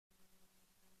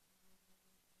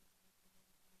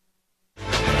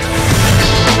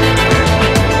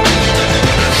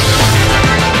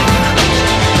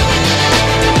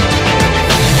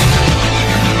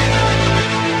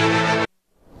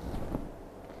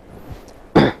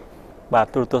បាទ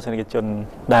ទូរទស្សនិកជន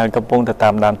ដែលកំពុងតែតា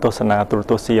មដានទស្សនាទូរ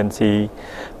ទស្សន៍ CNC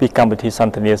ពីកម្មវិធីស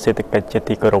ន្ទនាសេដ្ឋកិច្ចជា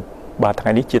ទីគោរពបាទថ្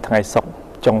ងៃនេះជាថ្ងៃសុក្រ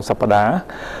ចុងសប្តាហ៍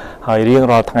ហើយរៀង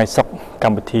រាល់ថ្ងៃសុក្រក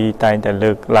ម្មវិធីតែងតែ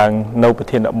លើកឡើងនៅប្រ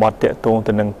ធានបទទាក់ទង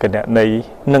ទៅនឹងគណនេយ្យ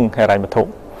និងហិរញ្ញវត្ថុ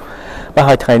បាទ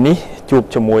ហើយថ្ងៃនេះជួប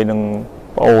ជាមួយនឹង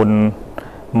ប្អូន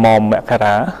មុំមក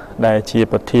រាដែលជា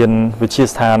ប្រធានវិទ្យា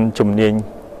ស្ថានជំនាញ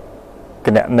គ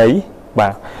ណនេយ្យបា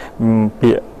ទ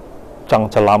ពាក្យចង់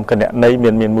ច្រឡំគណនេយ្យ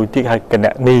មានមួយទៀតហៅគណ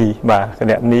នីបាទគ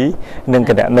ណនីនិង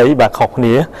គណនេយ្យបាទខុសគ្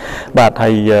នាបាទហើ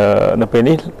យនៅពេល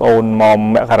នេះបងអូនមុំ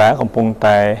មករាកំពុង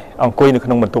តែអង្គុយនៅក្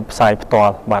នុងបន្ទប់ផ្សាយផ្ទា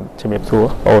ល់បាទជំរាបសួរប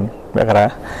ងអូនមករា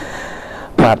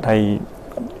បាទហើយ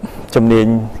ជំនាញ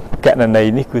គណនេយ្យ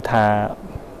នេះគឺថា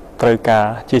ត្រូវការ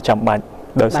ជាចាំបាច់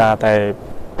ដោយសារតែ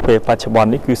ពេលបច្ចុប្បន្ន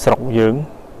នេះគឺស្រុកយើង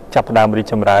ចាប់ផ្ដើមរីក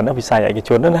ចម្រើនវិស័យឯកជ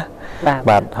នណា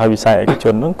បាទហើយវិស័យឯកជ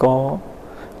នហ្នឹងក៏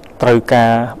ត្រូវកា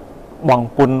របង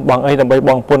ពុនបងអីដើម្បី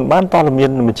បងពុនបានតើមាន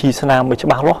បញ្ជីស្នាមមួយច្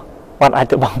បាស់លាស់បានអាច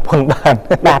ទៅបងពុនបាន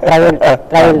បាទត្រូវ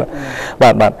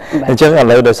បាទអញ្ចឹងឥ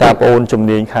ឡូវដោយសារបងអូនជំ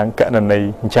នាញខាងកណន័យ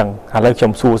អញ្ចឹងឥឡូវខ្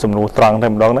ញុំសួរសំណួរត្រង់តែ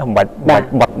ម្ដងណាមិនបាច់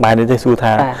បត់បែនទេសួរ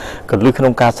ថាកលឹះក្នុ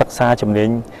ងការសិក្សាជំនាញ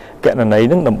កណន័យ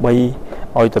ហ្នឹងដើម្បី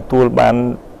ឲ្យទទួលបាន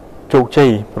ជោគជ័យ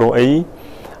ព្រោះអីឥ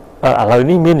ឡូវ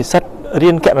នេះមាននិស្សិតរៀ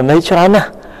នកណន័យច្រើនណាស់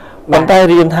ប៉ុន្តែ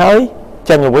រៀនហើយ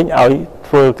ចេញមកវិញឲ្យ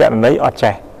ធ្វើកណន័យអត់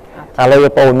ចេះឥឡូវប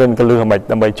ងប្អូនមានកលឹះមិន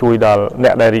ដើម្បីជួយដល់អ្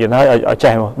នកដែលរៀនហើយឲ្យ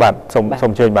ចេះបាទសូមអ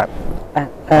ញ្ជើញបាទ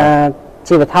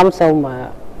ជាបឋមសូម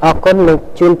អរគុណលោក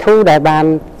ជួនធូដែលបាន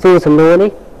សួរសំណួរ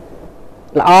នេះ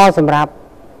ល្អសម្រាប់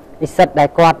និស្សិតដែល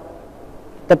គាត់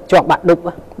ទឹកជាប់បាក់ឌុប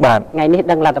បាទថ្ងៃនេះ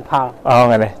ដឹងលទ្ធផល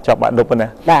ថ្ងៃនេះជាប់បាក់ឌុបណា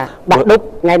បាទបាក់ឌុប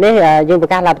ថ្ងៃនេះយើងប្រ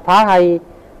កាសលទ្ធផលហើយ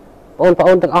បងប្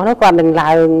អូនទាំងអស់នោះគាត់នឹង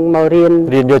ឡើងមករៀ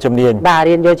នយកជំនាញបាទ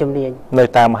រៀនយកជំនាញនៅ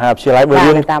តាមមហាវិទ្យាល័យបើ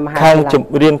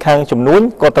រៀនខាងចំនួន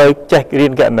ក៏ត្រូវចេះរៀ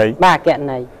នកណន័យបាទកណ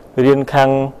ន័យរៀនខាង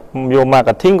យក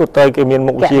marketing ក៏ត្រូវគេមាន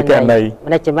មុខវិជ្ជាកណន័យ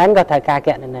management ក៏ត្រូវការក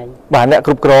ណន័យបាទអ្នក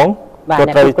គ្រប់គ្រងក៏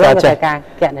ត្រូវចេះការ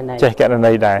កណន័យចេះកណ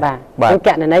ន័យដែរបាទក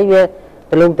ណន័យវា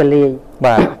ទលំទលាយ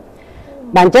បាទ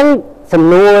បាទអញ្ចឹងសំ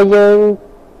ណួរយើង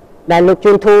ដែលលោក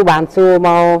ជួនធូបានសួរម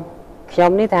កខ្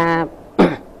ញុំនេះថា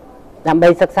ដើម្បី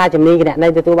សិក្សាជំនាញគណនេ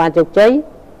យ្យទទួលបានជោគជ័យ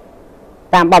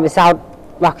តាមបទពិសោធន៍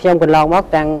របស់ខ្ញុំកន្លងមក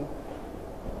ទាំង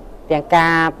កា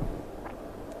រ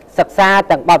សិក្សា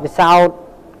ទាំងបទពិសោធន៍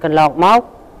កន្លងមក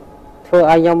ធ្វើ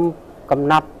ឲ្យខ្ញុំកំ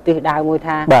ណត់ទិសដៅមួយ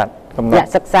ថាបាទកំណត់អ្នក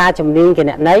សិក្សាជំនាញគ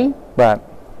ណនេយ្យបាទ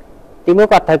ទីមួយ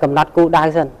គាត់ត្រូវកំណត់គោលដៅ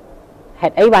សិនហេ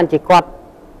តុអីបានជាគាត់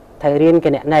ត្រូវរៀនគ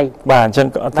ណនេយ្យបាទអញ្ចឹង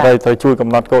ត្រូវជួយកំ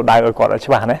ណត់គោលដៅឲ្យគាត់ឲ្យ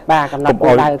ច្បាស់ណាបាទកំណត់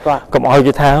គោលដៅឲ្យគាត់កុំឲ្យ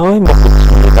គេថាអើយមក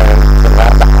តែសម្រា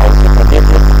ប់ដាក់ឲ្យជំនាញ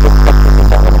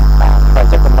បាទ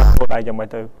ចឹងកំណត់គោលដៅយ៉ាងម៉េច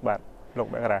ទៅបាទលោក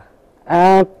មករា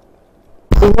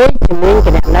ទីមួយជំនាញគ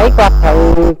ណនេយ្យគាត់ត្រូវ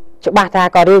ច្បាស់ថា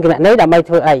គាត់រៀនគណនេយ្យដើម្បី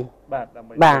ធ្វើអីបាទដើម្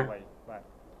បីធ្វើអីបាទ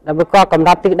ដើម្បីគាត់កំណ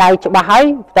ត់ទិសដៅច្បាស់ហើយ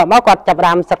បន្ទាប់មកគាត់ចាប់ផ្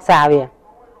ដើមសិក្សាវា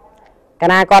កាល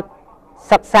ណាគាត់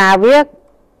សិក្សាវា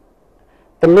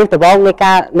គន្លឹះដំបូង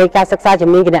នៃការសិក្សាជំ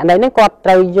នាញគណនេយ្យនេះគាត់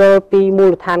ត្រូវយល់ពីមូ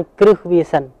លដ្ឋានគ្រឹះវា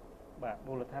សិនបាទ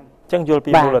មូលដ្ឋានអញ្ចឹងយល់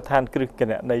ពីមូលដ្ឋានគ្រឹះគ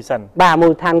ណនេយ្យសិនបាទមូ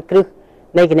លដ្ឋានគ្រឹះ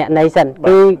នៃគណនេយ្យសិន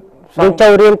គឺយើងចូ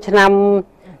លរៀនឆ្នាំ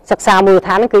សិក្សាមូលដ្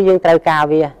ឋានហ្នឹងគឺយើងត្រូវការ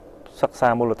វាសិក្សា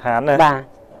មូលដ្ឋានណាបាទ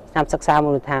ឆ្នាំសិក្សាមូ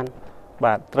លដ្ឋាន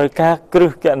បាទត្រូវការគ្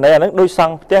រឹះគណនេយ្យអាហ្នឹងដូចស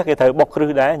ង់ផ្ទះគេត្រូវបុកគ្រឹះ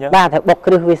ដែរអញ្ចឹងបាទត្រូវបុក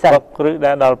គ្រឹះវាសិនបុកគ្រឹះ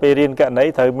ដែរដល់ពេលរៀនគណនេយ្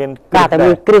យត្រូវមានបាទត្រូវ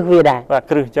មានគ្រឹះវាដែរបាទ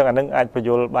គ្រឹះអញ្ចឹងអាហ្នឹងអាចបញ្យ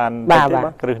ល់បានបាទ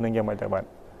គ្រឹះហ្នឹងយ៉ាងម៉េចទៅបាទ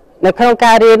នៅក្នុង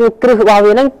ការរៀនគ្រឹះរបស់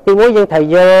វាហ្នឹងទីមួយយើងត្រូវ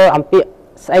យល់អំពី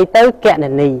ស្អីទៅគណ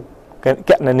នេយ្យ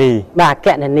កណនីបាទគ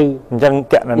ណនីអញ្ចឹង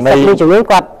គណនីជំនាញ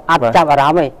គាត់អត់ចាប់អារ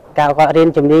ម្មណ៍ទេគាត់រៀន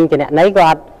ជំនាញគណនេយ្យ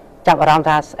គាត់ចាប់អារម្មណ៍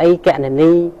ថាស្អីគណ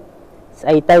នីស្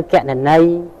អីទៅគណនេយ្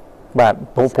យបាទ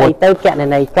ស្អីទៅគណ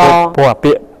នេយ្យកព្រោះ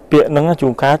ពាក្យហ្នឹងជួ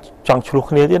នកាលចង់ឆ្លោះ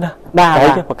គ្នាទៀតណាបា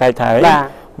ទប្រកែកថាអី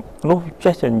នោះ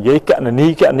ចេះតែនិយាយកណ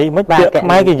នីមិនពាក្យខ្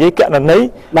មែរគេនិយាយកណនី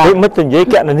ដូចមិនទៅនិយាយ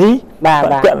កណនី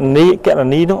កណ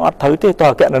នីនោះអត់ត្រូវទេតើ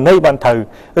កណនីបានត្រូវ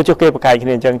ចុះគេប្រកែកគ្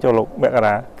នាអញ្ចឹងចូលលោកមក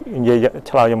រានិយាយ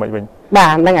ឆ្លើយយ៉ាងម៉េចវិញបា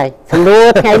ទហ្នឹងហើយសំណួរ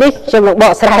ថ្ងៃនេះខ្ញុំនឹងប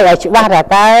កស្រាយឲ្យច្បាស់ថា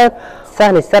តើសិស្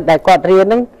សនិស្សិតដែលគាត់រៀន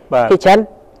ហ្នឹងគេច្រើន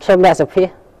ខ្ញុំអ្នកសុភា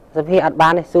អត់បា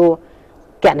នទេសួរ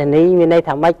កណនីមានន័យ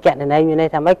ថាម៉េចកណនេយ្យមានន័យ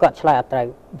ថាម៉េចគាត់ឆ្លើយអត់ត្រូវ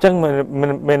អញ្ចឹង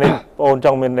មានន័យបងអូនច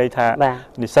ង់មានន័យថា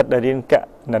និស្សិតដែលរៀនក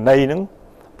ណនេយ្យហ្នឹង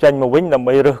ចេញមកវិញដើម្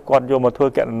បីរើសគាត់យកមកធ្វើ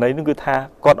កណនេយ្យហ្នឹងគឺថា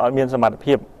គាត់អត់មានសមត្ថ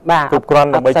ភាពគ្រប់គ្រាន់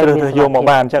ដើម្បីជ្រើសរើសយកមក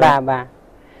បានអញ្ចឹងបាទ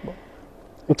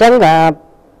អញ្ចឹង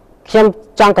ខ្ញុំ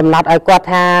ចង់កំណត់ឲ្យគាត់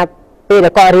ថាពេលដែ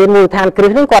លគាត់រៀនមូលដ្ឋានគ្រឹះ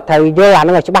ហ្នឹងគាត់ត្រូវយល់អាហ្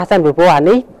នឹងឲ្យច្បាស់សិនពីព្រោះអា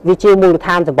នេះវាជាមូលដ្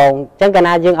ឋានដំបូងអញ្ចឹងកាល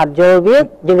ណាយើងអត់យល់វា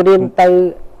យើងរៀនទៅ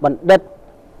បណ្ឌិត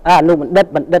អនុបណ្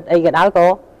ឌិតអីក៏ដោយក៏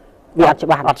វាអត់ច្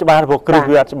បាស់អត់ច្បាស់ព្រោះគ្រឹះ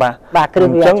វាអត់ច្បាស់បាទគ្រឹះ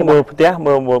វាអត់ច្បាស់មើលផ្ទះ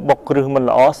មើលបុកគ្រឹះមិន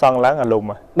ល្អសង់ឡើងអាលុំ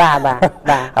បាទបាទ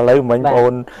ឥឡូវមិញបងអូ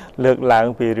នលើកឡើង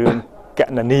ពីរឿងក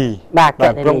ណនីបាទ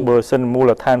ព្រោះបើសិនមូ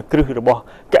លដ្ឋានគ្រឹះរបស់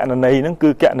កណនីហ្នឹងគឺ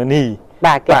កណនី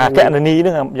បាទកណនីហ្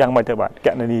នឹងយ៉ាងម៉េចទៅបាទក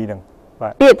ណនីហ្នឹងបា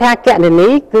ទពាក្យថាកណនី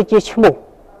គឺជាឈ្មោះ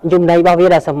ជំន័យរបស់វា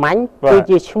ដែលសាមញ្ញគឺ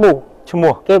ជាឈ្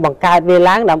មោះគេបង្កើតវា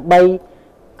ឡើងដើម្បី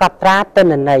កត់ត្រាទិន្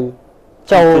នន័យ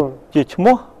ចូលជាឈ្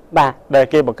មោះបាទដែល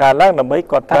គេបង្កើតឡើងដើម្បី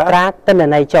កត់ត្រាទិន្ន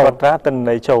ន័យចូលកត់ត្រាទិន្ន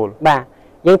ន័យចូលបាទ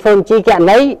យើងធ្វើបញ្ជីកណ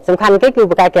នីសំខាន់គេគឺ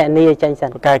បង្កើតកណនីឲ្យចេញសិន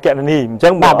បង្កើតកណនីអញ្ចឹ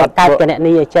ងបើបង្កើតកណ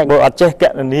នីឲ្យចេញបើអត់ចេះក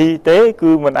ណនីទេគឺ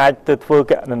มันអាចទៅធ្វើ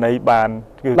កណនីបាន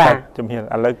គឺតែជំហាន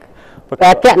ឥឡូវ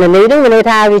តែកណនីហ្នឹងមានន័យ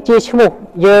ថាវាជាឈ្មោះ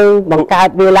យើងបង្កើត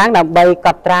វាឡើងដើម្បីក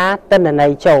ត់ត្រាទិន្នន័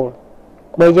យចូល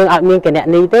បើយើងអត់មានកណ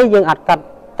នីទេយើងអត់កត់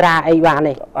ត្រាអីបាន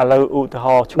ទេឥឡូវឧទាហ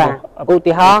រណ៍ឈ្មោះឧ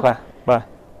ទាហរណ៍បាទ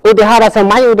ឧទាហរណ៍ដល់ស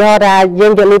ម័យឧទាហរណ៍ថាយើ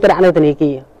ងយកលុយទៅដាក់នៅធនា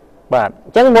គារបាទអ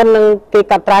ញ្ចឹងមុននឹងគេ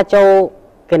កត់ត្រាចូល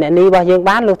គណនីរបស់យើង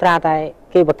បានលុះត្រាតែ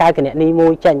គេបង្កើតគណនីមួ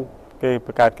យចេញគេប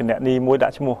ង្កើតគណនីមួយដា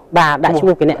ក់ឈ្មោះបាទដាក់ឈ្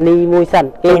មោះគណនីមួយសិន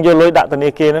គេយកលុយដាក់ធនា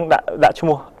គារហ្នឹងដាក់ឈ្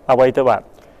មោះអ្វីទៅបាទ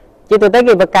ជាទូទៅ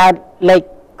គេបង្កើតលេខ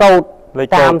កូដ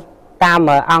តាម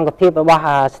អង្គភាពរបស់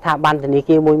ស្ថាប័នធនា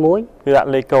គារមួយគឺដាក់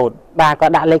លេខកូដបាទក៏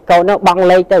ដាក់លេខកូដនោះបង់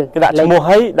លេខទៅគេដាក់ឈ្មោះ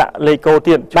ហើយដាក់លេខកូដ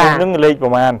ទៀតឈ្មោះហ្នឹងលេខប្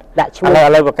រមាណដាក់ឈ្មោះឥ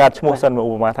ឡូវបង្កើតឈ្មោះសិនឧ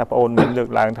បមាថាបងអូនមានលើក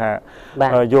ឡើងថា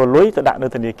យកលុយទៅដាក់នៅ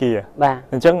ធនាគារបាទ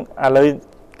អញ្ចឹងឥឡូវ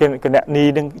គណនី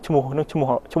នឹងឈ្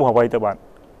មោះអ្វីទៅបាទ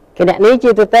គណនីជា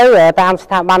ទូទៅតាមស្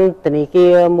ថាប័នធនាគា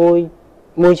រ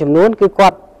មួយចំនួនគឺគា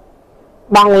ត់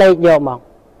បង់លេខយកមក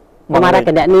ប្រហែលគ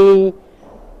ណនី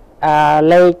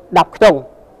លេខ10ខ្ទង់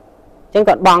អញ្ចឹង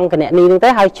គាត់បង់គណនីហ្នឹងទៅ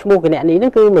ហើយឈ្មោះគណនីហ្នឹ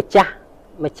ងគឺម្ចា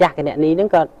ស់គណនីហ្នឹង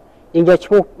គាត់យើងយក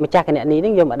ឈ្មោះម្ចាស់គណនីហ្នឹ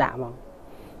ងយកមកដាក់មក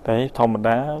តែធម្ម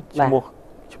តា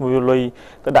ឈ្មោះលុយ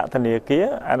ទៅដាក់ធនាគារ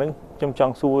អាហ្នឹងខ្ញុំច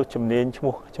ង់សួរជំនាញឈ្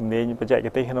មោះជំនាញបច្ចេក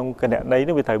ទេសក្នុងគណនីហ្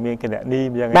នឹងវាត្រូវមានគណនីអ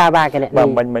ញ្ចឹងបាទគណនីបា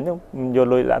ទមិញយក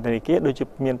លុយដាក់ធនាគារដូចជា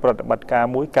មានប្រតិបត្តិការ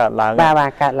មួយកើតឡើងបា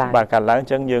ទកើតឡើងអ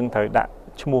ញ្ចឹងយើងត្រូវដាក់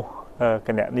ឈ្មោះគ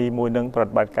ណនីមួយនឹងប្រ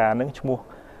តិបត្តិការហ្នឹងឈ្មោះ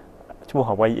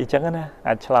អ្វីអីចឹងណា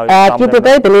អាចឆ្លើយជាទូ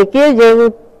ទៅធនាគារយើង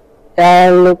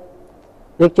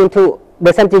លោកជំទូ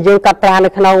បើសិនជាយើងកត់ត្រានៅ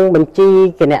ក្នុងបញ្ជី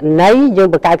គណនីយើង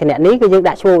បង្កើតគណនីគឺយើង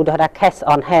ដាក់ឈ្មោះឧទាហរណ៍ថា cash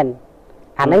on hand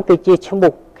អាហ្នឹងគឺជាឈ្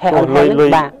មោះ cash on hand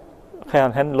បាទ cash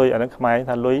on hand លុយអាហ្នឹងខ្មែរ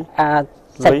ថាលុយ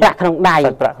សាច់ប្រាក់ក្នុងដៃបាទ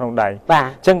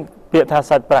អញ្ចឹងពាក្យថា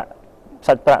សាច់ប្រាក់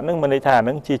ហ្នឹងមានន័យថាអាហ្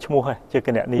នឹងជាឈ្មោះជាគ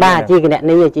ណនីបាទជាគណ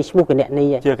នីជាឈ្មោះគណនី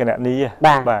ជាគណនី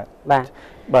បាទ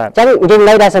អញ្ចឹងយើង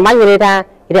នៅតែសាមញ្ញមានន័យថា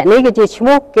គណនីគឺជាឈ្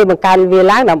មោះគេបង្កើតវា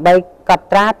ឡើងដើម្បីកត់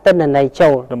ត្រាទិន្នន័យចូ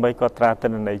ល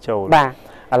បាទ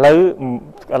ឥ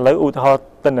ឡូវឧទាហរណ៍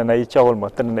ទិន្នន័យចូលម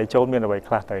កទិន្នន័យចូលមានអ្វី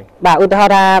ខ្លះទៅបាទឧទាហរ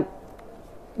ណ៍ថា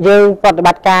យើងប្រតិប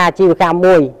ត្តិការអាជីវកម្ម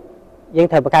មួយយើង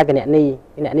ត្រូវបង្កើតគណ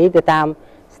នីទៅតាម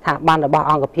ស្ថាប័នរបស់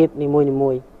អង្គភាពនី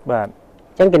មួយបាទ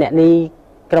អញ្ចឹងគណនី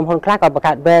ក្រុមហ៊ុនខ្លះក៏បង្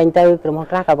កើតវែងទៅក្រុមហ៊ុន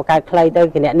ខ្លះក៏បង្កើតខ្លីទៅ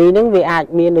គណនីហ្នឹងវាអាច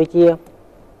មានដូចជា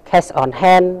cash on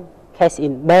hand cash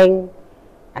in bank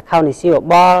account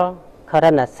receivable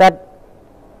current asset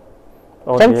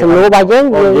ចឹងសំណួររបស់យើង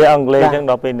និយាយអង់គ្លេសចឹង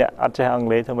ដល់ពេលអ្នកអត់ចេះអង់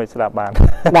គ្លេសធ្វើមិនស្ដាប់បាន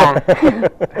បាទ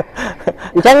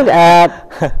អញ្ចឹង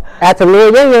សំណួរ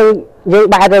យើង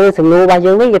បែរទៅសំណួររបស់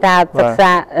យើងវិញគេថា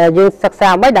យើងសិក្សា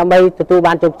មិនដើម្បីទទួល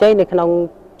បានជោគជ័យនៅក្នុង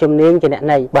ជំនាញគណ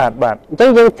នេយ្យបាទអញ្ចឹង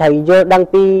យើងត្រូវយល់ដឹង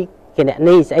ពីគណ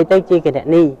នេយ្យស្អីទៅជាគណ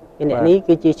នេយ្យ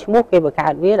គឺជាឈ្មោះគេបង្កើ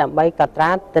តវាដើម្បីកត់ត្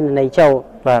រាទិន្នន័យចូល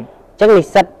បាទអញ្ចឹងនិ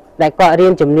ស្សិតដែលគាត់រៀ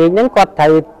នជំនាញហ្នឹងគាត់ត្រូ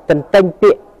វទន្ទេញ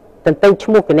ពាក្យទន្ទេញឈ្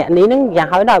មោះគណនីហ្នឹងយ៉ាង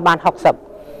ហោចដល់បាន60អ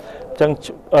ញ្ចឹង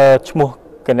ឈ្មោះ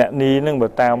គណនីហ្នឹងបើ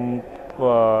តាម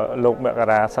លោកមក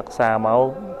រាសិក្សាមក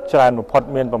ច្រើនបំផុត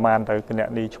មានប្រមាណទៅគណ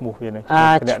នីឈ្មោះវានេះ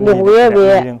ឈ្មោះវា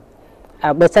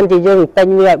បើសិនជាយើងទិញ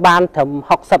វាឲ្យបានត្រឹម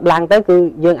60ឡើងទៅគឺ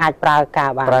យើងអាចប្រើការ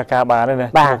បានទេណា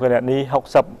ឈ្មោះគណនី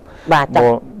60បាទ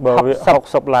បើវា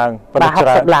60ឡើងប៉ុន្តែ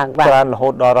ច្រើនរហូ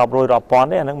តដល់រាប់រយរាប់ពាន់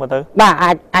ទេអាហ្នឹងមើលទៅបាទ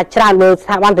អាចច្រើនមើលស្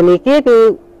ថាប័នធនាគារគឺ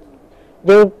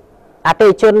យើងអតិ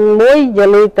ថិជនមួយយក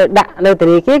លុយទៅដាក់នៅធ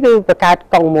នាគារគឺបង្កើត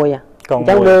កង់មួយអញ្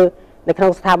ចឹងនៅក្នុ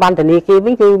ងស្ថាប័នធនាគារ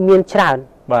វិញគឺមានច្រើន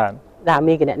បាទ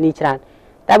មានគណនីច្រើន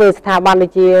តែបើស្ថាប័នដូ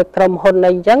ចជាក្រុមហ៊ុន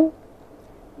អីអញ្ចឹង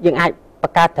យើងអាចប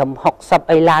ង្កើតត្រឹម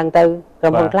60អីឡើងទៅក្រុ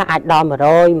មហ៊ុនខ្លះអាចដល់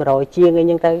100ជាងអីអ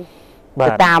ញ្ចឹងទៅទៅ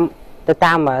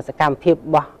តាមសកម្មភាព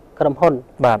របស់ក្រុមហ៊ុន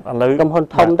បាទឥឡូវក្រុមហ៊ុន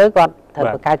ធំទៅគាត់ត្រូវ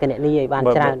បង្កើតគណនីឲ្យបាន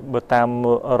ច្រើនបើតាម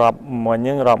រាប់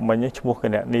មិញឈ្មោះគ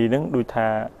ណនីហ្នឹងដូចថា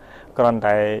គ្រាន់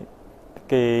តែ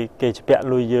គេជពាក់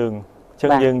លុយយើង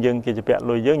អញ្ចឹងយើងគេជពាក់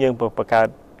លុយយើងបង្កើត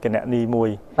គណនីមួយ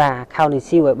បាទ account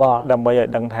receivable ដើម្បីឲ្យ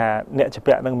ដឹងថាអ្នកជ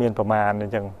ពាក់នឹងមានប្រមាណអ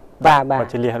ញ្ចឹងបាទ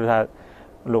ជាលះថា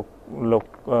លោក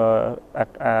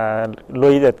លុ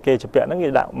យដែលគេជាពាក់ហ្នឹងគេ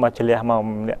ដាក់មកឆ្លះមក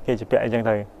អ្នកគេជាពាក់អីចឹង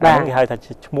ទៅហ្នឹងគេហៅថា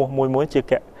ឈ្មោះមួយជា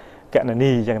កណនី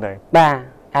អញ្ចឹងទៅបាទ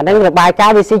អាហ្នឹងរបាយការ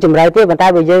ណ៍វាស៊ីជម្រៅទៀតប៉ុន្តែ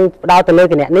បើយើងផ្ដោតទៅលើ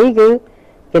គណនីគឺ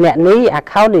គណនី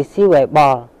account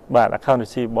receivable បាទ account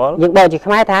receivable យើងបកជា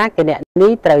ខ្មែរថាគណនី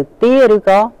ត្រូវទារឬ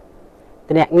ក៏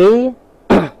គណនី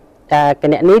គ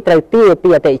ណនីត្រូវទារពី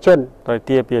អតិថិជនត្រូវ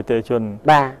ទារពីអតិថិជន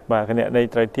បាទគណនី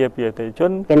ត្រូវទារពីអតិថិជ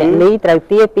នគណនីត្រូវ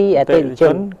ទារពីអតិថិជ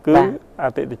នគឺអ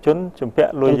តិថិជនជំពា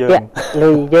ក់លុយ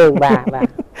យើងបាទ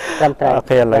ត្រឹមត្រូវអូ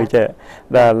ខេឥឡូវចេះ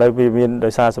ដល់ឥឡូវវាមានដោ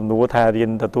យសារសំណួរថារៀន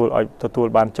ទទួល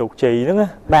បានជោគជ័យហ្នឹងណា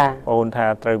បាទអូនថា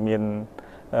ត្រូវមាន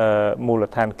មូល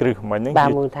ដ្ឋានគ្រឹះមិញហ្នឹង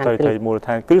ត្រូវមូលដ្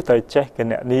ឋានគ្រឹះត្រូវចេះគ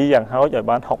ណនីយ៉ាងហោចឲ្យ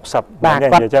បាន60បាទ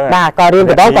អញ្ចឹងបាទក៏រៀន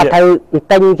ទៅដល់គាត់ត្រូវ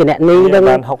ទិញគណនីនឹង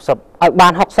បាន60ឲ្យបា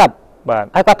ន60បាទ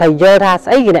ហើយគាត់ត្រូវយល់ថាស្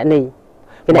អីគណនី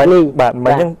បាទ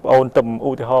មិញហ្នឹងបងអូនទៅឧ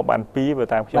ទាហរណ៍បាន2បើ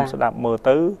តាមខ្ញុំស្ដាប់មើល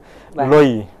ទៅលុយ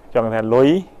ចង់ថាលុយ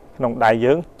ក្នុងដៃ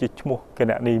យើងជាឈ្មោះគ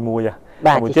ណនីមួយ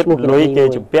មួយទៀតលុយគេ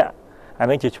ជំពាក់អាហ្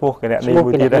នឹងជាឈ្មោះគណនី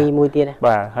មួយទៀត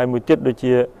បាទហើយមួយទៀតដូច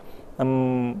ជា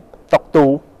តុកទូ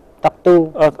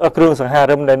គ្រឿងសង្ហា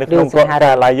រិមដែលនៅក្នុង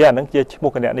កាឡាយអាហ្នឹងជាឈ្មោះ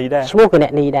គណនីដែរឈ្មោះគណ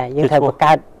នីដែរយើងត្រូវបង្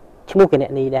កើតឈ្មោះគណ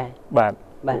នីដែរបាទ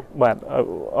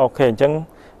អូខេអញ្ចឹង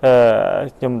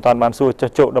ខ្ញុំមិនតាន់បានសួរចុះ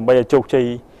ជោគដើម្បីឲ្យជោគជ័យ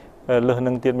លើស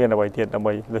នឹងទៀតមានអ្វីទៀតដើម្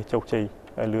បីលើសជោគជ័យ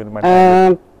ឲ្យលឿនបាន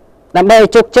ដើម្បីឲ្យ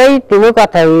ជោគជ័យពីមួយក៏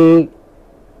ត្រូវ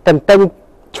ទន្ទឹង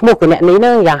ឈ្មោះគណនីហ្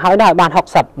នឹងយ៉ាងហោចណាស់ឲ្យបាន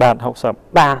60បាទ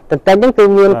60បាទទន្ទឹងហ្នឹងគឺ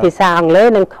មានភាសាអង់គ្លេស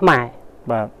និងខ្មែរ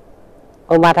បាទ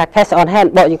អូមកថា cash on hand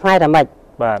បកជាខ្មែរថាម៉េច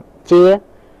បាទជា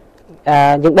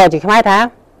យើងបកជាខ្មែរថា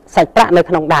សាច់ប្រាក់នៅ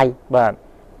ក្នុងដៃបាទ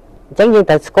អញ្ចឹងយើង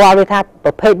ត្រូវស្គាល់វាថាប្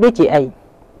រភេទវាជាអី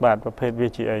បាទប្រភេទវា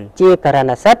ជាអីជា current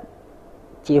asset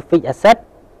ជា fixed asset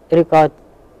ឬក៏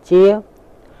ជា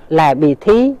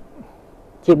liability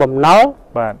ជាបំណុល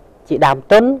បាទជាដើម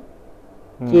ទុន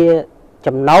ជា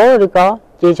ចំណូលឬក៏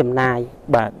ជាចំណាយ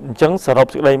បាទអញ្ចឹងសរុប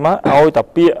សេចក្តីមកឲ្យតែ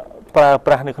ពាក្យប្រើ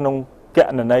ប្រាស់នៅក្នុងគ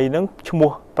ណនីហ្នឹងឈ្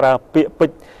មោះប្រើពាក្យពេច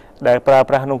ន៍ដែលប្រើ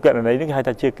ប្រាស់ក្នុងគណនីនេះគេហៅ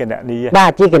ថាជាគណនីបា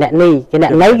ទជាគណនី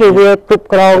គឺវាគ្រប់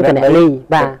គ្រងគណនី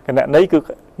បាទគណនីគឺ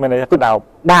មានន័យថាក្តោប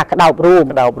បាទក្តោបរួម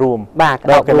បាទ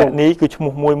គណនីគឺឈ្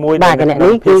មោះមួយបាទគណនី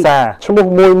គឺឈ្មោះ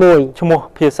មួយឈ្មោះ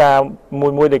ភាសា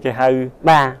មួយដែលគេហៅ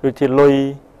បាទដូចជាលុ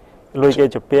យគេ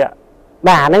ជាពាក់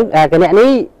បាទហ្នឹងគណនី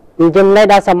ខ្ញុំន័យ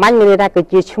ដល់សាមញ្ញមានន័យថាគឺ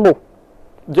ជាឈ្មោះ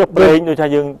យកប្រេងដូចថា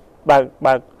យើង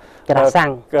បើកចាក់សាំង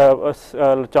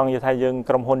ចង់និយាយថាយើង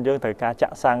ក្រុមហ៊ុនយើងត្រូវការចា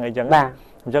ក់សាំងអីចឹងបាទ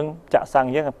អញ្ចឹងចាក់សាំង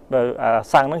យើង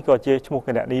សាំងហ្នឹងក៏ជាឈ្មោះគ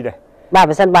ណនីដែរបាទ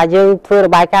បើសិនបើយើងធ្វើរ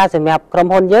បាយការណ៍សម្រាប់ក្រុម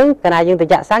ហ៊ុនយើងកាលណាយើងទៅ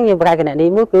ចាក់សាំងយើងបង្កើតគណនី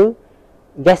មួយគឺ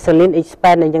gasoline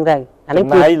expense អីចឹងទៅអានេះ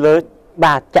គឺលើ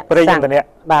បាទចាក់សាំង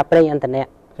បាទប្រេងឥន្ធនៈ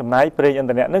ចំណាយប្រេងឥន្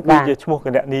ធនៈហ្នឹងគឺជាឈ្មោះគ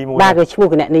ណនីមួយបាទគឺឈ្មោះ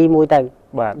គណនីមួយទៅ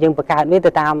បាទយើងបង្កើតវា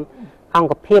ទៅតាមអង្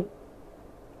គភាព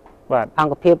បាទអ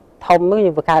ង្គភាពធំហ្នឹង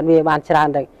យើងបង្កើតវាបានច្រើន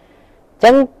ទៅអញ្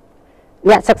ចឹង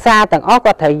អ្នកសិក្សាទាំងអស់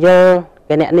គាត់ត្រូវយល់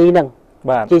គណនីហ្នឹង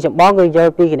ជាចម្បងគឺយ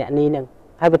ល់ពីគណនីហ្នឹង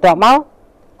ហើយបន្ទាប់មក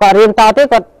គាត់រៀនតទៀត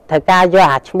គាត់ត្រូវការយក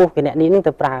អាឈ្មោះគណនីហ្នឹង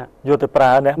ទៅប្រើយកទៅប្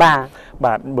រើណា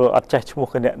បាទបើអត់ចេះឈ្មោះ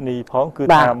គណនីផងគឺ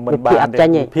ថាមិនបានទេ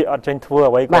ភាគអត់ចេញធ្វើ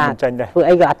អ្វីក៏មិនចេញដែរធ្វើ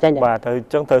អីក៏អត់ចេញដែរបាទទៅអ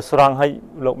ញ្ចឹងត្រូវស្រង់ឲ្យ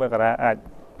លោកមករាអាច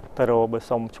ទៅរកបើ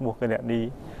សុំឈ្មោះគណនី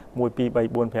1 2 3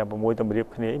 4 5 6តម្រៀប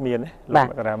គ្នាមានទេលោក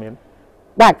មករាមាន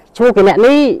បាទឈ្មោះគណ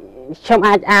នីខ្ញុំ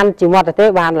អាចអានជាមត្តទេ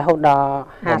បានរហូតដល់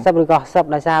50ឬក៏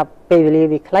60ដោយសារពេលវេលា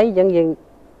វាខ្លីអញ្ចឹងយើង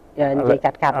និយាយកា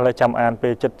ត់ឥឡូវចាំអានពេ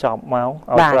លចិត្តចប់មក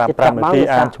ឲ្យ5នាទី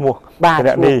អានឈ្មោះគណ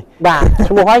នីបាទ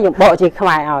ឈ្មោះហើយយើងបកជាខ្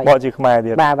មែរឲ្យបកជាខ្មែរ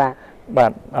ទៀតបា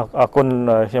ទអរគុណ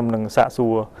ខ្ញុំនឹងសាកសួ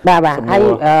របាទហើយ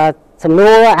សំណួ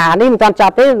រអានេះមិនទាន់ច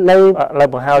ប់ទេនៅឡើយ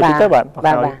បង្ហើយទៀតទៅបាទ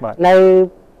នៅ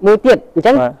មួយទៀតអញ្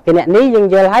ចឹងគណនីយើង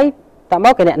យល់ហើយតម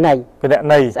កគណនី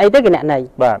ស្អីទៅគណនី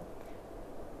បាទ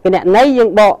គណនីយើង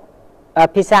បក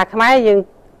ភាសាខ្មែរយើង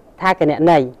ថាគណ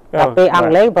នីដល់ពេលអង់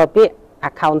គ្លេសបើពាក្យ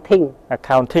accounting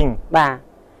បាទ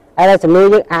ហើយសំណួរ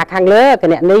យើងខាងលើគ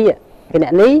ណនី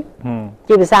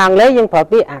ជាភាសាអង់គ្លេសយើងប្រើ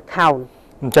ពាក្យ account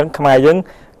អញ្ចឹងខ្មែរយើង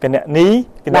គណនី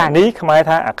ខ្មែរ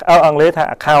ថាអង់គ្លេសថា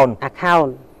account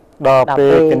ដល់ពេ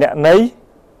លគណនី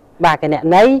បាទគណ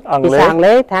នីភាសាអង់គ្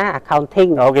លេសថា accounting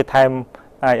គេថែម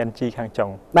ing ខាងចុង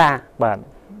បាទ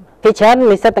គេច្រើន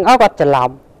និស្សិតទាំងអស់គាត់ច្រឡំ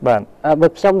បាទបើ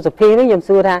ខ្ញុំសុភីនេះខ្ញុំ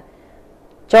សួរថា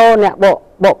ចូលអ្នក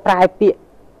បកប្រែពាក្យ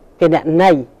គណ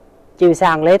នីជាភាសា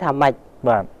អង់គ្លេសថាម៉េច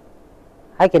បាទ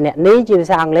ហើយគណនីជាភា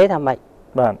សាអង់គ្លេសថាម៉េច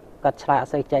បាទគាត់ឆ្លើយអ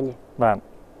ត់សូវចេញទេបាទ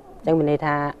អញ្ចឹងមានន័យ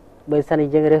ថាបើសិនជា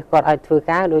យើងរើសគាត់ឲ្យធ្វើ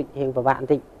ការដូចរៀងពិបាកបន្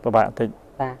តិចបាទអញ្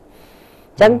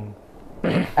ចឹង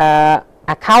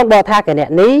account បកថាគណ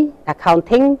នី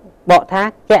accounting បកថា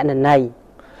គណនី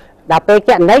ដល់ពេលគ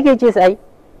ណនីគឺជាស្អី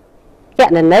គ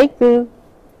ណនីគឺ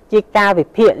ជាការវិ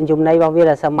ភាគជំនៃរបស់វា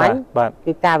làសម័យ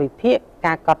គឺការវិភាគ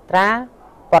ការកត់ត្រា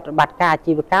ប្រតិបត្តិការអា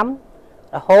ជីវកម្ម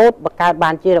រហូតបង្កើត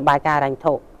បានជារបាយការណ៍រ៉ាញ់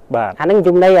ធុបាទអានឹង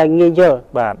ជំនៃឲ្យងាយយល់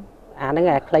បាទអានឹង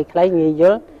ខ្លីៗងាយយ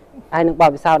ល់ហើយនឹងប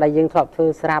បពិសោធន៍ដែលយើងធ្លាប់ធ្វើ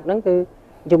ស្រាប់ហ្នឹងគឺ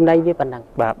ជំនៃវាប៉ុណ្ណឹង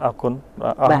បាទអរគុណ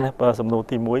អស់នេះសំណួរ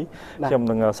ទី1ខ្ញុំ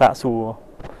នឹងសាកសួរ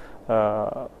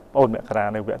អូនមករា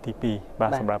នៅវគ្គទី2បា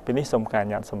ទសម្រាប់ពេលនេះសូមការ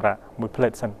ញ៉ាំសម្រាប់មួយផ្លេ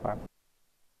តសិនបាទ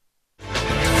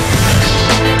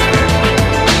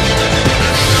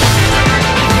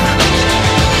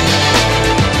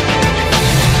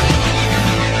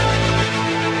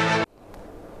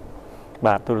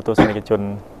បាទទូរទស្សនិកជន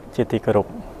ជាទីគោរព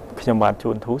ខ្ញុំបាទជួ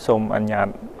នធូសូមអនុញ្ញាត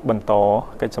បន្ត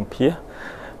កិច្ចសម្ភាស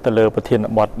ទៅលើប្រធាន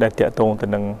បទដែលតាក់ទងទៅ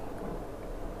នឹង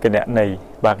គណនេយ្យ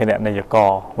បាទគណនេយ្យក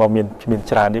មកមាន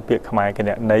ច្រើននេះពាក្យខ្មែរគណ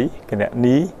នេយ្យគណ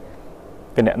នី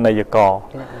គណនេយ្យក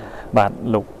បាទ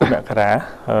លោកមករា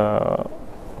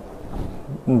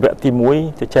វគ្គទី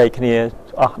1ជជែកគ្នា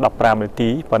អស់15នាទី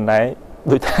ប៉ុន្តែ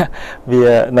ដូចថាវា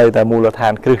នៅតែមូលដ្ឋា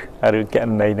នគ្រឹះឬគណ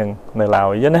នេយ្យនឹងនៅឡើ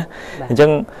យណាអញ្ចឹង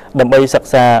ដើម្បីសិក្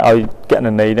សាឲ្យគណ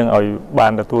នេយ្យនឹងឲ្យបា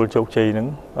នទទួលជោគជ័យនឹង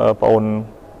បងអូន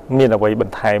មានអ្វីប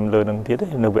ន្ថែមលើនឹងទៀតទេ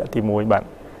នៅវគ្គទី1បាទ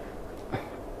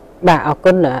អរ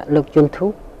គុណលោកជុនធូ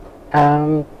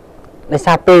ដោយ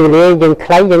សារពេលវេលាយើង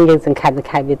ខ្លីយើងសង្ខេប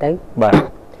វាទៅ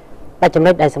បាទចំ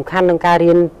ណុចដែលសំខាន់ក្នុងការ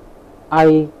រៀនឲ្យ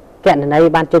គណនេយ្យ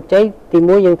បានជោគជ័យទី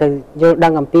1យើងត្រូវយល់ដឹ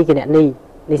ងអំពីគណនេយ្យ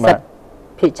និស្សិត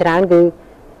ភាគច្រើនគឺ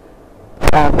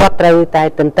គាត់ត្រូវតែ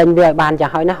ទន្ទិញវាឲ្យបានយ៉ា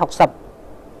ងហោចណាស់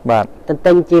60បាទទន្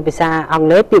ទិញជាភាសាអង់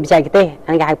គ្លេសពាក្យបច្ចេកទេស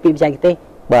អានេះគេហៅពាក្យបច្ចេកទេស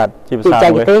បាទជាភាសាបច្ចេ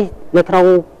កទេសនៅក្នុង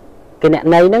គណ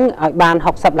នេយ្យហ្នឹងឲ្យបាន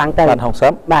60ឡើងទៅបាន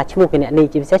60បាទឈ្មោះគណនេយ្យ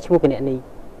ជាពិសេសឈ្មោះគណនេយ្យ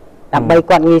ដើម្បី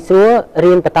គាត់ងាយស្រួល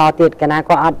រៀនបន្តទៀតកាលណា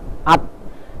គាត់អត់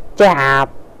ចេះអា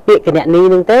ពាក្យគណនេយ្យ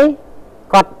ហ្នឹងទេ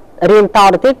គាត់រៀនត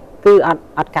ទៅទៀតគឺ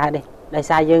អត់កើតទេដោយ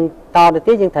សារយើងតទៅ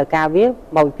ទៀតយើងត្រូវការវាម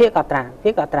កវិភាគកត់ត្រា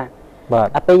បាទ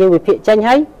ដល់ពេលយើងវិភាគចេញ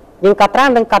ហើយយើងកត់ត្រា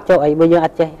នឹងកត់ចូលអីបើយើងអ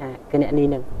ត់ចេះអាគណនេយ្យ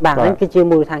ហ្នឹងបាទហ្នឹងគឺជា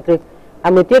មូលដ្ឋានគ្រឹះហើ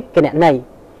យមួយទៀតគណនេយ្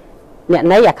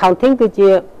យ accounting គឺជា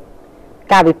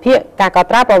ការវិភាគការកត់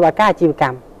ត្រាប្រវត្តិការអាជីវក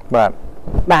ម្មបាទ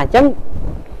អញ្ចឹង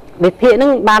វិភាគហ្នឹ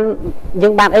ងបានយើ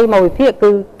ងបានអីមកវិភាគគឺ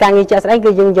ការងារជាក់ស្ដែង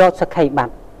គឺយើងយកសក្ខីប័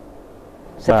ត្រ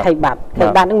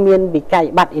ហ្នឹងមានវិក័យ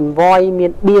ប័ត្រ invoice មា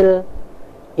ន bill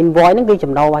invoice ហ្នឹងគឺ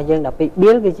ចំណូលរបស់យើងដល់ពេល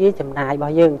bill គឺជាចំណាយរប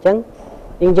ស់យើងអញ្ចឹង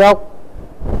យើងយក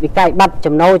វិក័យប័ត្រ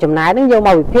ចំណូលចំណាយហ្នឹងយកម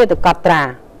កវិភាគទៅកត់ត្រា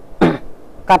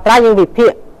យើងវិភា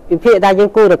គថាយើង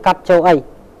គួរទៅកត់ចូលអី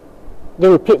យើ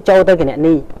ងវិភាគចូលទៅគណ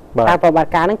នេយ្យការប្រតិបត្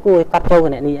តិការហ្នឹងគួរឲ្យកត់ចូលគ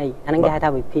ណនេយ្យអីអាហ្នឹងគេហៅថា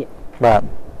វិភាគបាទ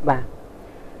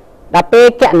ដល់ពេល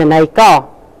គណនេយ្យក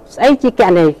ស្អីជាគ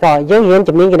ណនេយ្យកយើងរៀន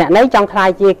ជំនាញគណនេយ្យចង់ខ្លាយ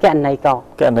ជាគណនេយ្យក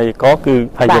គណនេយ្យកគឺ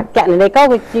ប្រយោគគណនេយ្យក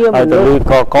គឺជាមនុស្ស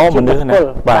មនុស្សណា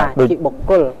បាទដូចបុគ្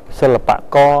គលសិល្ប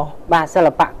ករបាទសិ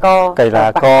ល្បករកីឡា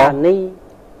ករ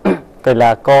កី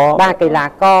ឡាករបាទកីឡា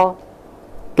ករ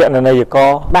គណនេយ្យក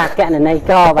បាទគណនេយ្យ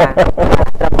កបាទ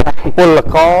ពល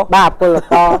ករបាទពល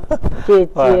ករ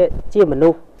ជាមនុ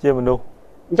ស្ស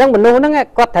អញ្ចឹងមនុស្សហ្នឹង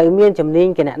គាត់ត្រូវមានជំនាញ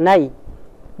គណនេយ្យ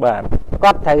បាទ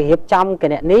គាត់ត្រូវរៀបចំគ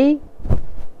ណនី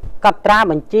កត់ត្រា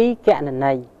បញ្ជីគណ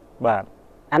នេយ្យបាទ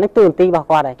អានេះតួនាទីរបស់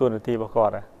គាត់ហើយតួនាទីរបស់គា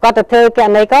ត់គាត់ទៅធ្វើគណ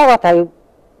នេយ្យគាត់ត្រូវ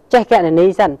ចេះគណនី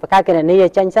សិនបង្កើតគណនីឲ្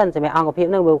យចេញសិនសម្រាប់អង្គភាព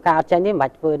ហ្នឹងបើការអត់ចេញទេមិនបា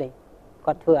ច់ធ្វើទេ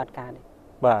គាត់ធ្វើអត់ការទេ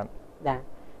បាទចា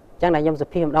អញ្ចឹងតែខ្ញុំស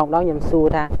ភាម្ដងខ្ញុំសួរ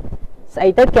ថាស្អី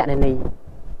ទៅគណនី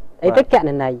អីទៅគ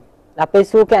ណនេយ្យដល់ពេល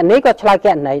សួរគណនីគាត់ឆ្លើយគ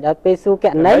ណនេយ្យដល់ពេលសួរគ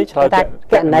ណនេយ្យគាត់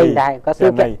គណនេយ្យដែរគាត់សួ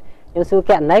រខ្ញុំសួរ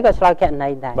គណនេយ្យគាត់ឆ្លើយគណនេ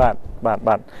យ្យដែរបា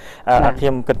ទខ្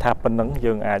ញុំគិតថាប៉ុណ្ណឹង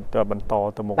យើងអាចបន្ត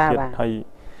ទៅមុខទៀតហើយ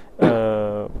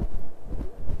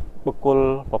បុគ្គល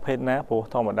ប្រភេទណាព្រោះ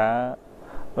ធម្មតា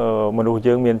មនុស្ស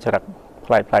យើងមានចរិត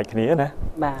ប្លែកគ្នាណា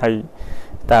ហើយ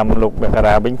តាមលោកមក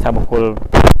រាវិញថាបុគ្គល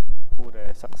គួរតែ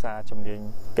សិក្សាជំនាញ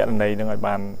គណនេយ្យនឹងឲ្យ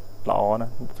បានល្អណា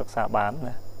សិក្សាបាន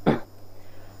ណា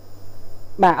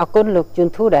បាទអរគុណលោកជួន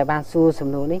ធូដែលបានសួរសំ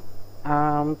ណួរនេះ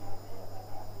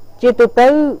ជាទូទៅ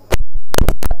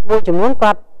មួយចំនួន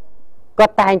គាត់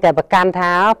តែងតែប្រកាន់ថា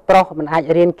ប្រុសមិនអាច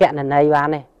រៀនគណនេយ្យបាន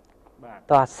ទេ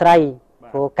តើស្រី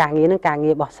ព្រោះការងារនឹងការ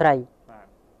ងាររបស់ស្រី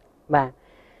បាទ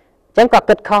អញ្ចឹងគាត់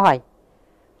គិតខុសហើយ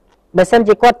បើសិន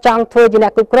ជាគាត់ចង់ធ្វើជាអ្ន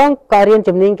កគ្រប់គ្រងក៏រៀន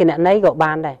ជំនាញគណនេយ្យក៏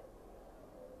បានដែរ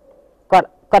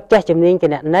គាត់ចេះជំនាញគ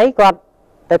ណនេយ្យគាត់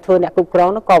ទៅធ្វើអ្នកគ្រប់គ្រង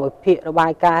នោះក៏វិភាគរបា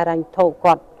យការណ៍រ៉ាញ់ធុ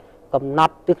គាត់កំណ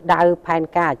ត់ទិសដៅផែន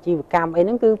ការអាជីវកម្មអីហ្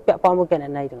នឹងគឺពាក់ព័ន្ធមួយគណ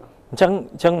នេយ្យទាំងអស់អញ្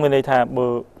ចឹងមានន័យថាបើ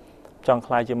ចង់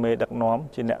ខ្លាយជាមេដឹកនាំ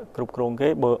ជាអ្នកគ្រប់គ្រងគេ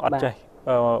បើអត់ចេះ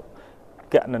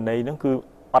គណនេយ្យហ្នឹងគឺ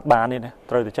អត់បានទេណា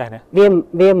ត្រូវតែចេះណាវា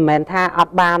មិនមែនថាអ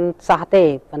ត់បានសោះទេ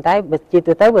ប៉ុន្តែបើជា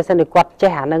ទូទៅបើសិនជាគាត់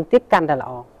ចេះអានឹងទៀតកាន់តែល្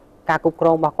អការគ្រប់គ្រ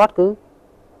ងរបស់គាត់គឺ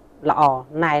ល្អ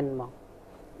ណែនហ្មង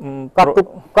គាត់គ្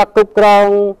រប់គ្រង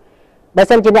បើ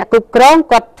សិនជាអ្នកគ្រប់គ្រង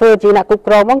គាត់ធ្វើជាអ្នកគ្រប់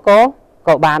គ្រងហ្មង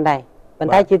ក៏បានដែរប៉ុ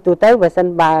ន្តែជាទូទៅបើសិន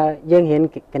បើយើងរៀន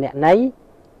គណនេយ្យ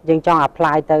យើងចង់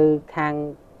apply ទៅខាង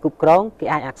គ្រប់គ្រងគេ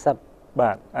អាច accept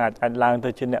បាទអាចឡើងទៅ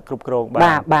ជាអ្នកគ្រប់គ្រង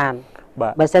បាន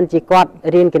បើសិនជាគាត់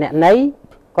រៀនគណនេយ្យ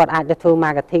គាត់អាចទៅធ្វើ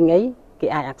marketing អីគេ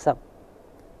អាច accept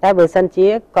តែបើសិនជា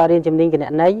គាត់រៀនជំនាញគណ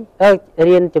នេយ្យ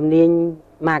រៀនជំនាញ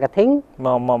marketing ម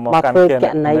កធ្វើគ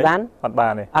ណនេយ្យបានអត់បា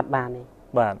នទេ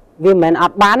បាទវាមិនមែនអ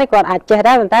ត់បានទេគាត់អាចចេះ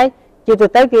ដែរប៉ុន្តែជាទូ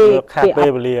ទៅគេខាត់ពេល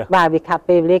វេលាបាទវាខាត់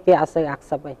ពេលវេលាគេអត់សូវ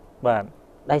accept ទេបាទ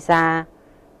ដោយសារ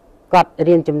គាត់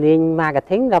រៀនជំនាញ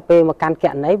marketing ដល់ពេលមកកាន់គ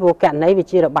ណនេយ្យព្រោះគណនេយ្យវា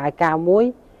ជារបាយការណ៍មួយ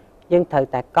យើងត្រូវ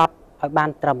តែកត់ឲ្យបាន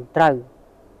ត្រឹមត្រូវ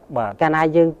បាទកាលណា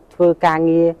យើងធ្វើការ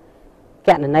ងារគ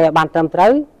ណនេយ្យឲ្យបានត្រឹមត្រូ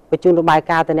វបញ្ជូនរបាយ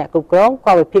ការណ៍ទៅអ្នកគ្រប់គ្រង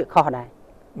ក៏វិភាគខុសដែរ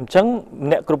អញ្ចឹង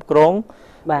អ្នកគ្រប់គ្រង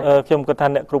ខ្ញុំគិតថា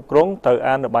អ្នកគ្រប់គ្រងត្រូវ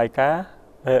អានរបាយការណ៍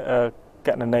គ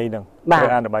ណនេយ្យហ្នឹងត្រូ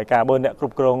វអានរបាយការណ៍បើអ្នកគ្រ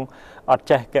ប់គ្រងអត់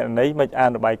ចេះគណនេយ្យមិនអា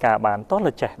នរបាយការណ៍បានតោះ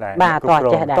តែចេះដែរ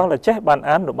តោះតែចេះបាន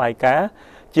អានរបាយការណ៍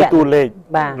ជាតួលេខ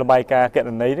របាយការណ៍គណ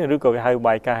នេយ្យឬក៏គេហៅរ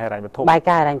បាយការណ៍ហិរញ្ញវត្ថុរបាយ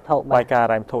ការណ៍ហិរញ្ញវត្ថុ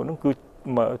ហ្នឹងគឺ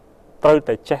ត្រូវ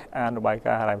តែចេះអានរបាយ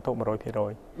ការណ៍ហិរញ្ញវត្ថុ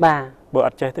 100% បាទបើអ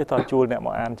ត់ចេះទេតើជួលអ្នកម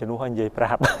កអានជំនួសឲ្យនិយាយប្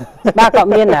រាប់បាទក៏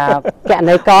មានគណ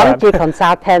នេយ្យកលជា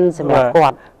consultant សម្រាប់គា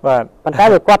ត់បាទប៉ុន្តែ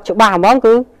បើគាត់ច្បាស់ហ្មង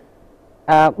គឺ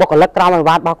បុគ្គលិកក្រមអភិ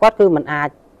បាលរបស់គាត់គឺมันអាច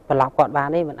ប្រឡប់គាត់បាន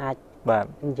ទេมันអាចបាទ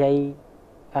និយាយ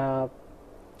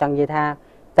ចង់និយាយថា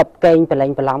ទឹកកេងប្រឡែង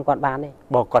ប្រឡំគាត់បានទេ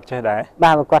បើគាត់ចេះដែរ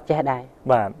បាទបើគាត់ចេះដែរ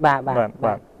បាទ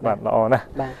ល្អណាស់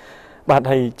បាទ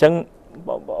ហើយអញ្ចឹង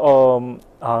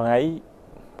ថ្ងៃ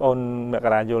បងមក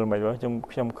រាយល់មិនបង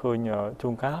ខ្ញុំឃើញជួ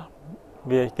នកាល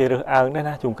វាគេរើសអើងដែរ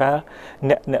ណាជួនកាល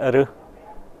អ្នករើស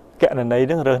គណនេយ្យ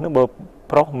ហ្នឹងរើសហ្នឹងបើ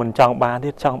ប្រុសមិនចង់បាន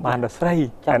ទៀតចង់បានតែស្រី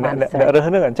អ្នករើស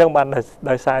ហ្នឹងអញ្ចឹងបាន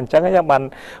ដោយសារអញ្ចឹងហ្នឹងបាន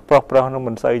ប្រុសហ្នឹង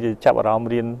មិនសូវជាចាប់អារម្មណ៍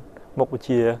រៀនមុខវិជ្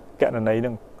ជាគណនេយ្យហ្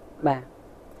នឹងបាទ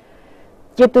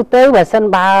ជាទូទៅបើសិន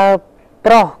បើ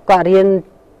ប្រុសគាត់រៀន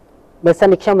បើសិ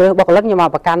នខ្ញុំរើសបុគ្គលិកខ្ញុំមក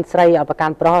ប្រកាន់ស្រីឲ្យប្រកា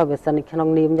ន់ប្រុសបើសិនក្នុង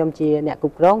នាមខ្ញុំជាអ្នកគ្រ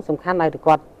ប់គ្រងសំខាន់ឲ្យតែ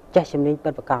គាត់ចេះជំនាញពិ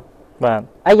តប្រាកដបាទ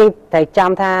ហើយយើងត្រូវ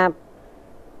ចាំថា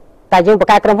តែយើងប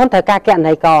ង្កើតក្រុមហ៊ុនត្រូវការគណ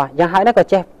នេយ្យកយ៉ាងហើយដែរក៏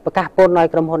ចេះប្រកាសពន្ធឲ្យ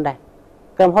ក្រុមហ៊ុនដែរ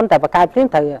ក្រុមហ៊ុនតែបង្កើតព្រៀង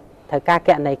ត្រូវការគ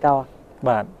ណនេយ្យក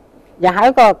បាទយ៉ាងហើយ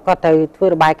ក៏ត្រូវធ្វើ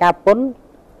របាយការណ៍ពន្ធ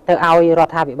ទៅឲ្យរ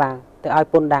ដ្ឋាភិបាលទៅឲ្យ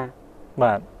ពន្ធដារ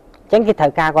បាទអញ្ចឹងគេត្រូ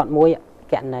វការគាត់មួយ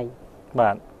គណនេយ្យបា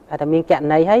ទហើយតែមានគណ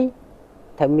នេយ្យហើយ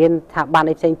ត្រូវមានស្ថាប័ន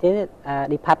អីផ្សេងទៀត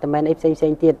department អីផ្សេ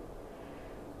ងទៀត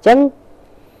អញ្ចឹង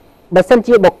បើសិន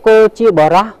ជាបុគ្គលជាប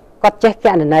រិះគាត់ចេះគ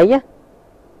ណនេយ្យ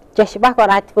ចេះច្បាស់គា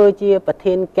ត់អាចធ្វើជាប្រ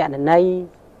ធានគណនេយ្យ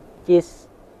ជា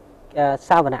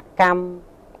សាវនកម្ម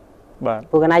បាទ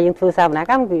ព្រោះកាលណាយើងធ្វើសាវន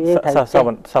កម្មគឺយើងត្រូវសាវ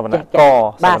នក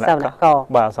បាទសាវនក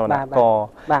បាទសាវនក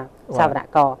បាទសាវនក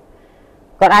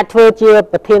គាត់អាចធ្វើជា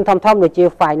ប្រធានធំដូចជា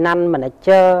finance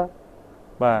manager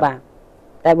បាទ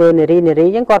តែបើនារីអ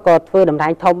ញ្ចឹងគាត់ក៏ធ្វើតំណែ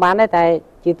ងធំបានដែរតែ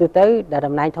ជាទូទៅដែល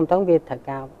តំណែងធំវាត្រូវ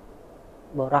ការ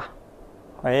បរិះ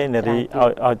ហើយនារី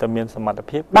ឲ្យតែមានសមត្ថ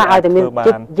ភាពបាទឲ្យតែមាន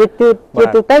ជា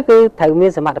ទូទៅគឺត្រូវមា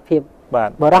នសមត្ថភាពបាទ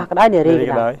បរិះក៏ដោយនារី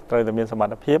ក៏ដោយត្រូវតែមានសម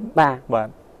ត្ថភាពបាទ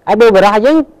ហើយបើបរិះ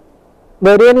យើង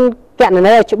បើរៀនគណ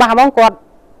នេយ្យឲ្យច្បាស់ហ្មងគាត់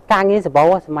ការងារសម្បូ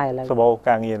រសម័យឥឡូវសម្បូរ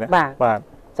ការងារណាបាទ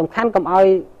សំខាន់កុំឲ្យ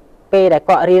ពេលដែល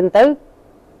គាត់រៀនទៅ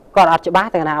គាត់អត់ច្បាស់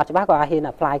តែណាអត់ច្បាស់គាត់អាចហ៊ាន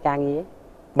apply ការងារ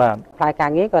បាទ apply កា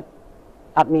រងារគាត់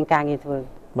អត់មានការងារធ្វើ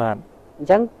បាទអញ្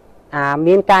ចឹង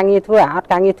មានការងារធ្វើអត់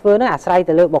ការងារធ្វើនោះអាស្រ័យ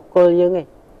ទៅលើបុគ្គលយើងឯង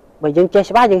បើយើងចេះ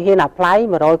ច្បាស់យើងហ៊ាន apply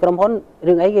 100ក្រុមហ៊ុន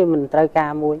រឿងអីគេមិនត្រូវកា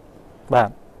រមួយបា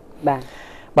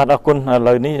ទអរគុណឥ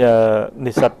ឡូវនេះ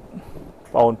និស្សិត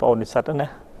បងប្អូននិស្សិតណា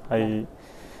ហើយ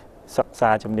សិក្សា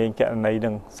ជំនាញគណនេយ្យនឹ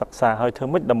ងសិក្សាឲ្យធ្វើ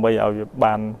ម៉េចដើម្បីឲ្យ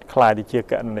បានខ្លាយទៅជា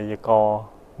គណនេយ្យករ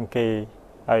គេ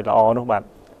ឲ្យល្អនោះបាទ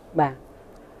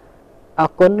អរ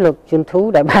គុណលោកជុនធូ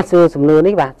ដែលបានសួរសំណួរ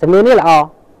នេះបាទសំណួរនេះល្អ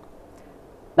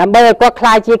ដើម្បីឲ្យគាត់ខ្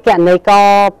លាយជាគណនេយ្យក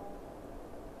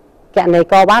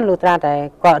របានលុះត្រាតែ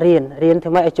គាត់រៀនធ្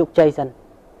វើម៉េចឲ្យជោគជ័យសិន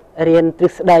រៀនទ្រឹ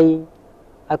ស្ដីឲ្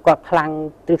យគាត់ខ្លាំង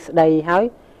ទ្រឹស្ដីហើយ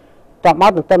តបមក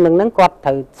ទន្ទឹមនឹងហ្នឹងគាត់ត្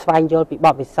រូវស្វែងយល់ពីប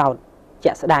ទពិសោធន៍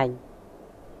ជាក់ស្ដែង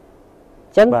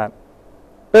អញ្ចឹង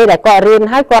ពេលដែលគាត់រៀន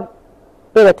ហើយគាត់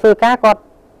ពេលដែលធ្វើការគាត់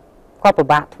ពិ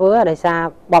បាកធ្វើដោយសារ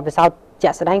បទពិសោធន៍ជា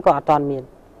ក់ស្ដែងគាត់អត់ទាន់មាន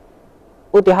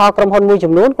ឧទាហរណ៍ក្រុមហ៊ុនមួយ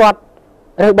ចំនួនគាត់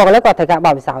រើសបុគ្គលិកគាត់ត្រូវការប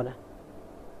ទពិសោធន៍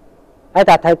ហើយ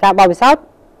តែត្រូវការបទពិសោធន៍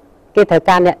គេត្រូវ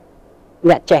ការ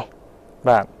អ្នកចេះ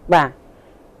បាទ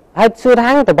ហើយសួរថា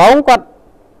ដំបូងគាត់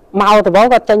មកដំបូង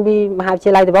គាត់ចេញពីមហាវិទ្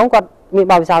យាល័យដំបូងគាត់មាន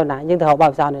បទពិសោធន៍ណាយើងទៅរកបទ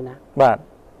ពិសោធន៍ណាបាទ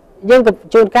យើង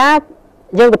ជួនកាល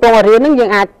យើងកំពុងរៀនហ្នឹងយើង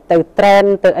អាចទៅ train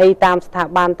ទៅអីតាមស្ថា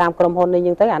ប័នតាមក្រុមហ៊ុននេះ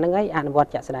យើងទៅអាហ្នឹងអីអនុវត្ត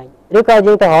ជាក់ស្ដែងឬក៏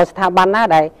យើងទៅរកស្ថាប័នណា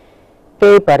ដែល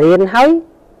គេបរៀនហើយ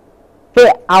គេ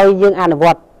ឲ្យយើងអនុវ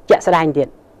ត្តជាក់ស្ដែងទៀត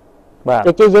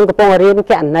để chơi dương cái bông riêng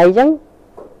cái ảnh này chứ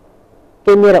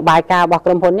cái như là bài ca bọc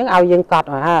lâm hồn những ao dương cọt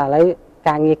mà lấy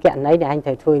càng nghe cái ảnh này để anh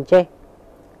thầy thường chơi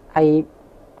hay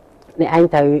này anh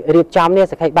thầy riệp trong này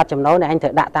sẽ khai bắt chấm nấu này anh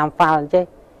thầy đã tam pha chứ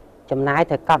chấm nái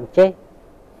thầy cầm chứ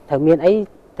thầy miền ấy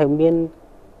thầy miền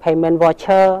payment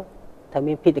voucher thầy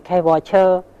miền PTK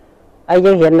voucher ấy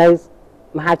dương hiện nay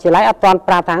mà hai chỉ lấy upon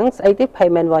 3 tháng ấy tới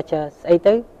payment voucher ấy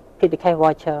tới PTK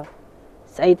voucher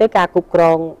ấy tới ca cục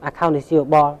rong account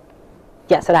receivable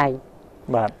chạy sẽ đây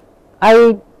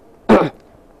ấy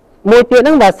mùi tiền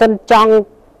nó mà sân trong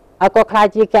có khai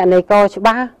chi kẹn này có chứ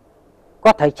ba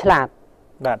có thể chlat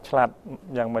chlat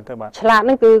อย่างมันเถอะbạn chlat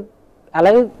nó cứ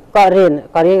lấy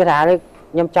có riêng ra đấy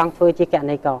nhâm trong phơi chi kẹn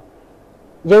này có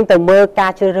dương từ mưa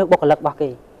ca chưa được bọc lực bọc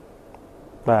kì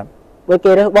bạn với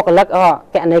kia được bọc lực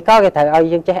kẹn này có cái thời ở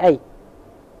dương chế ấy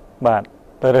bạn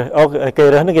rồi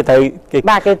cái đó nó cái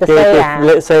ba cái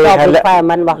lệ xe hay lệ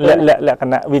cái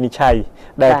nạ vini chay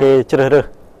đây cái chưa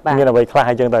được như là vậy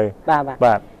khai chân từ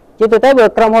bạn chỉ từ tới vừa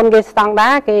trong hôn cái stang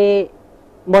đá cái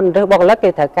môn được bọc lắc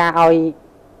cái thời ca oi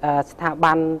thả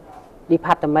ban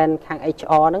department hàng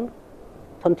HR nữa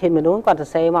thôn thiên mình muốn còn từ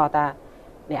xe mà ta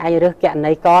để anh được kẹn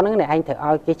này có nữa để anh thử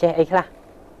oi cái che ấy là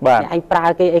để anh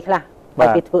pra cái ấy là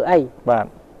cái thứ ấy bạn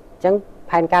chẳng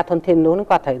pan ca thôn thiên muốn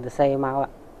có thể từ xe mà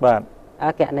bạn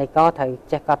kẹn này có thời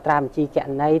che có tram chi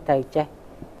kẹn này thời che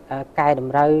cài đầm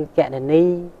rơi kẹn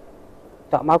này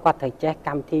chọn máu có thể che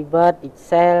cam thi word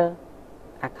Excel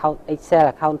Excel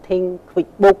accounting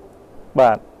QuickBook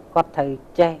bạn có thể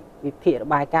che vì phía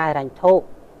bài cài rành thô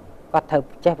có thể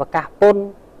che vào cả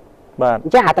pôn bạn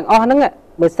che tầng o nữa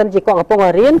mình xin chỉ có cái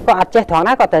pôn riêng có che thoáng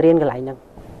á có thể riêng cái lại nè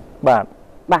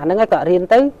bạn nó có riêng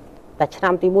tới tại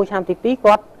năm tí mua năm tí phí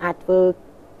có ai vừa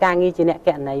ca nghi chỉ nè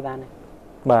kẹn này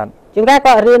bạn chúng ta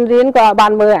có riêng có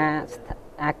ban mơ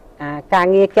ca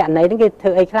nghi kẹn này đến cái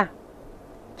thứ ấy là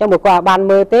trong một quả ban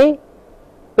mơ tế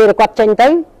bây giờ quạt tranh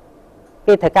tới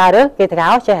cái thầy ca đó cái thầy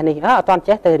áo xe này ở toàn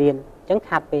chết từ riêng chẳng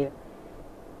hạt về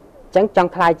chẳng trong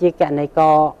khai chi kẹn này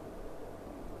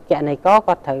có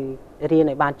thời riêng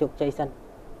này ban chụp chơi sân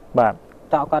bạn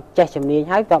cho có che chùm niên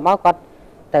hái cho máu có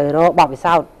từ rô bọc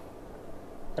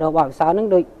sau nó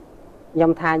đôi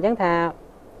nhầm tha chẳng tha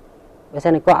bây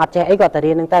giờ này có che ấy có từ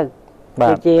riêng nâng tư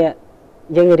chia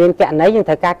nhưng riêng kẹn ấy nhưng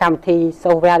thời ca cầm thi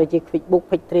software để chi QuickBook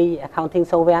Factory accounting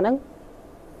software nó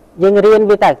nhưng riêng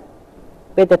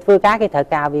với từ phương cá cái thời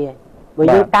ca về bởi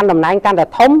vì can đồng này can là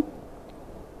thống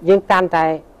nhưng can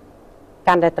tại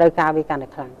trời ca với can là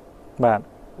khăn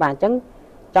bạn chẳng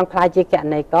trong khai chia kẹn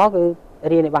này có cái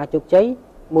riêng này bằng chục cháy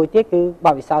mùi tiết cứ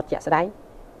bảo vì sao chạy sẽ đánh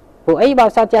vụ ấy bảo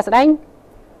sao chạy sẽ đánh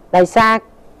tại sao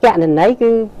kẹn này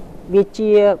cứ vì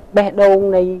chia bè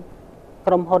đôn này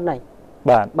trong hôn này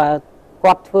bà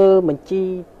quạt phơ mình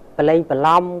chi bà lên bà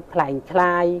long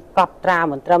khai cọp ra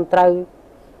mình trâm trâu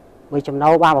vì chùm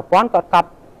nâu ba một quán có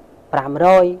cọp làm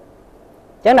rồi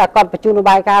chẳng là con phải chun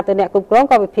bài ca từ nè cũng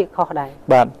có bị thiệt khó đây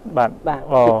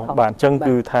bạn chân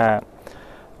cứ thà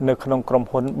nơi không cầm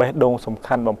hôn bé đông sầm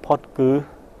khăn bằng pot cứ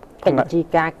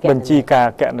bên chi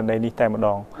ca kẹn này đi tại một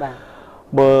đòn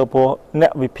bờ bộ nè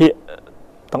vì thiệt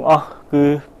tăng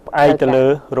cứ ai từ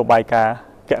lơ rồi bài ca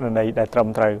kẹn này để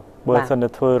trầm trời bờ sân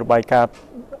được thưa bài ca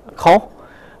khó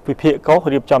vì thiệt có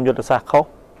điệp trong vô được xa khó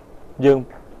dương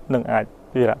đừng ai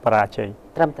vì là para chơi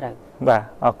trầm trời và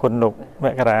คนหนุก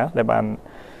Makara ដែលបាន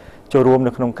ចូលរួម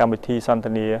នៅក្នុងកម្មវិធីសន្ទ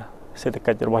នាសេដ្ឋ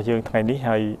កិច្ចរបស់យើងថ្ងៃនេះ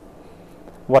ហើយ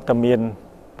វត្តមាន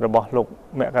របស់លោក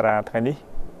Makara ថ្ងៃនេះ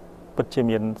ពិតជា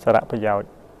មានសារៈប្រយោជន៍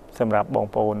សម្រាប់បង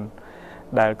ប្អូន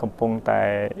ដែលកំពុងតែ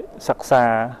សិក្សា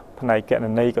ផ្នែកគណ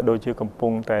នេយ្យក៏ដូចជាកំពុ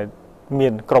ងតែមា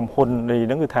នក្រុមហ៊ុននេះ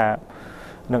ហ្នឹងគឺថា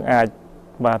នឹងអាច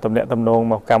បាទតំណាក់តំណង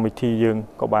មកកម្មវិធីយើង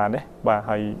ក៏បានដែរបាទ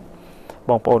ហើយ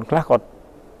បងប្អូនខ្លះក៏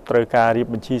ត្រូវការរៀប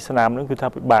បញ្ជីស្នាមនឹងគឺថា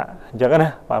ពិបាកអញ្ចឹងណា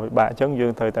បាទពិបាកអញ្ចឹងយើ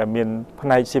ងត្រូវតែមានផ្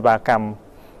នែកសេវាកម្ម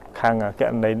ខាងគ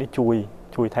ណនេយ្យនេះ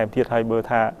ជួយថែមទៀតហើយបើ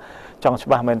ថាចង់ច្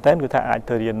បាស់មែនតើគឺថាអាច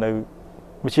ទៅរៀននៅ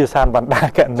វិទ្យាសាស្ត្របណ្ដា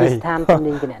គណនេយ្យ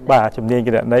បាទជំនាញគ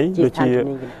ណនេយ្យដូចជា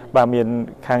បាទមាន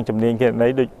ខាងជំនាញគណនេ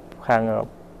យ្យដូចខាង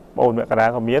បង Makara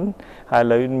ក៏មានហើយឥ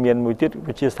ឡូវមានមួយទៀត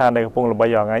វិទ្យាសាស្ត្រដែលកំពុងល្បី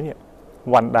ថ្ងៃនេះ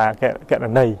វណ្ណដាគណ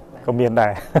នេយ្យក៏មានដែ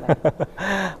រ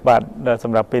បាទស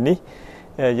ម្រាប់ពេលនេះ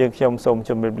យើងខ្ញុំសូមជ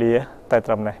ម្រាបលាតែ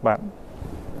ត្រឹមនេះបាទ